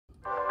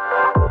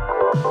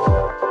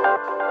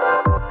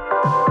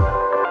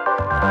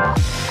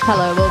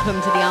Hello, welcome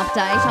to the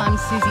update. I'm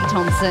Susie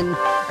Thompson.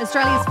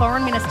 Australia's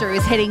Foreign Minister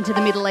is heading to the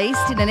Middle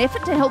East in an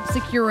effort to help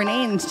secure an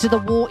end to the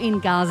war in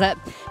Gaza.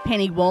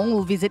 Penny Wong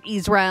will visit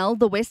Israel,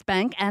 the West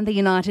Bank and the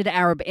United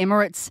Arab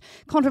Emirates.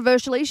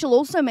 Controversially, she'll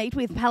also meet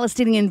with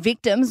Palestinian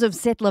victims of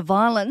settler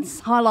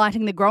violence,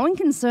 highlighting the growing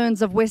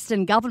concerns of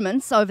Western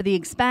governments over the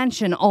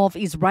expansion of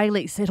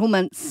Israeli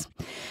settlements.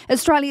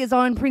 Australia's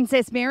own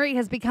Princess Mary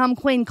has become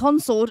Queen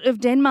Consort of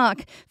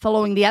Denmark,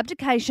 following the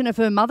abdication of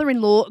her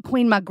mother-in-law,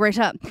 Queen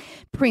Margrethe.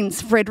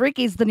 Prince Frederick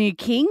is the new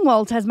king,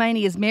 while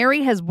Tasmania's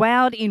Mary has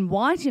wowed in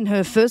white in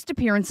her first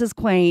appearance as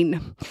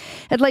Queen.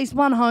 At least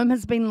one home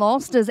has been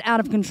lost as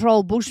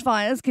out-of-control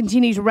bushfires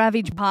continue to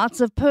ravage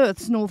parts of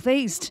Perth's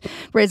northeast.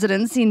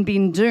 Residents in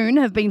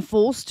Bindoon have been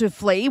forced to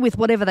flee with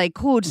whatever they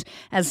could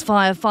as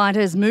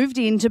firefighters moved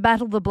in to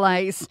battle the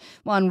blaze.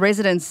 One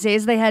resident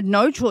says they had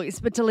no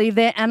choice but to leave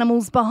their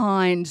animals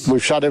behind.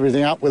 We've shut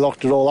everything up, we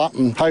locked it all up,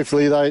 and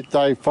hopefully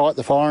they fight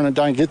the fire and it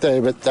don't get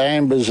there, but the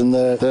embers and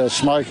the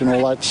smoke and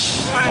all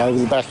that's over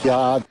the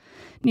backyard.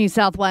 New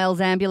South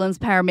Wales ambulance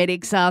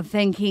paramedics are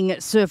thanking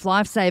Surf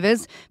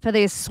Lifesavers for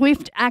their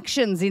swift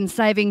actions in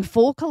saving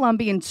 4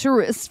 Colombian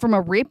tourists from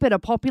a rip at a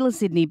popular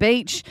Sydney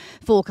beach.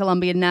 4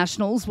 Colombian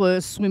nationals were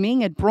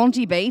swimming at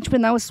Bronte Beach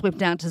when they were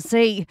swept out to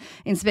sea.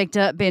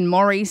 Inspector Ben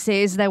Morey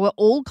says they were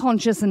all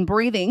conscious and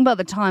breathing by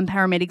the time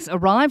paramedics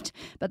arrived,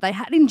 but they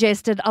had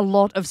ingested a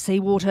lot of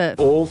seawater.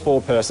 All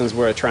 4 persons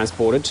were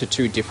transported to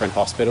 2 different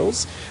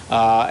hospitals,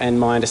 and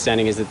my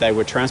understanding is that they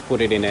were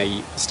transported in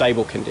a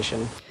stable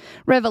condition.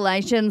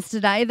 Revelations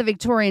today. The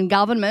Victorian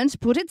Government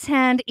put its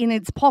hand in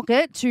its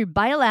pocket to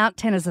bail out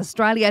Tennis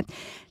Australia.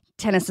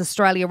 Tennis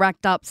Australia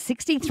racked up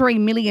 $63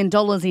 million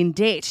in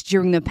debt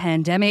during the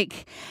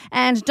pandemic.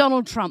 And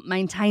Donald Trump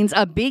maintains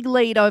a big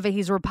lead over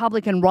his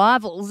Republican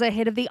rivals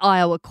ahead of the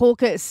Iowa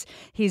caucus.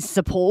 His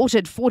support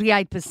at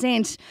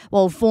 48%,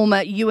 while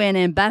former UN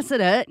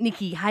Ambassador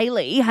Nikki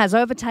Haley has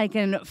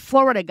overtaken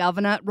Florida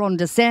Governor Ron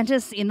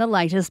DeSantis in the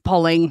latest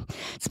polling.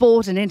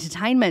 Sport and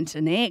entertainment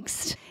are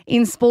next.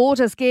 In sport,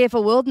 a scare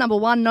for world number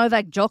 1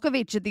 Novak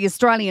Djokovic at the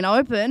Australian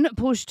Open,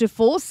 pushed to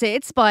 4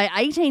 sets by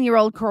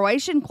 18-year-old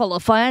Croatian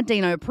qualifier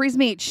Dino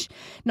Prismic.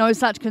 No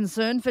such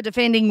concern for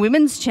defending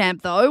women's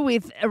champ, though,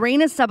 with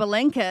Arina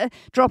Sabalenka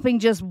dropping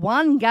just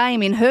 1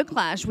 game in her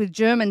clash with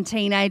German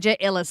teenager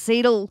Ella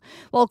Seidel,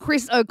 while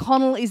Chris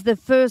O'Connell is the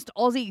first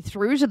Aussie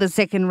through to the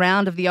second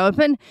round of the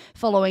Open,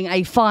 following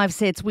a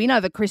 5-sets win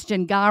over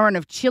Christian Garin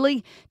of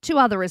Chile. 2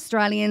 other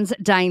Australians,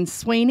 Dane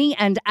Sweeney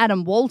and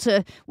Adam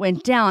Walter,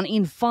 went down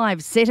in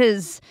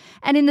 5-setters.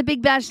 And in the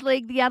Big Bash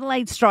League, the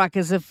Adelaide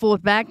Strikers have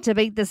fought back to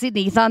beat the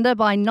Sydney Thunder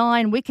by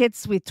 9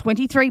 wickets with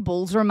 23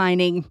 balls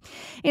remaining.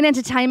 In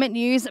entertainment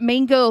news,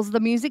 Mean Girls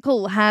the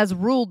musical has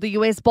ruled the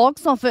US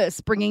box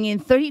office, bringing in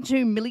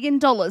 $32 million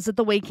at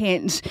the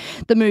weekend.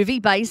 The movie,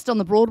 based on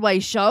the Broadway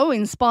show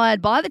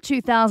inspired by the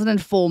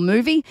 2004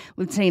 movie,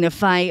 with Tina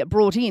Fey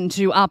brought in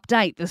to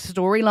update the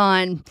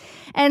storyline.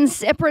 And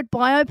separate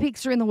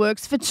biopics are in the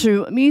works for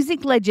 2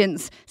 music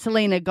legends.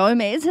 Selena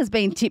Gomez has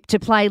been tipped to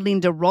play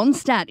Linda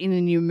Ronstadt in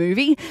a new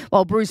movie,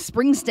 while Bruce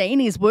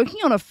Springsteen is working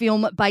on a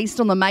film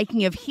based on the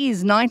making of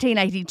his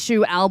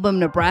 1982 album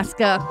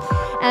Nebraska.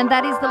 And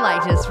that is the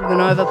latest from the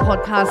Nova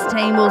podcast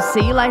team. We'll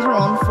see you later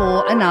on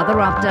for another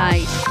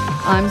update.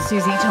 I'm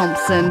Susie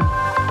Thompson.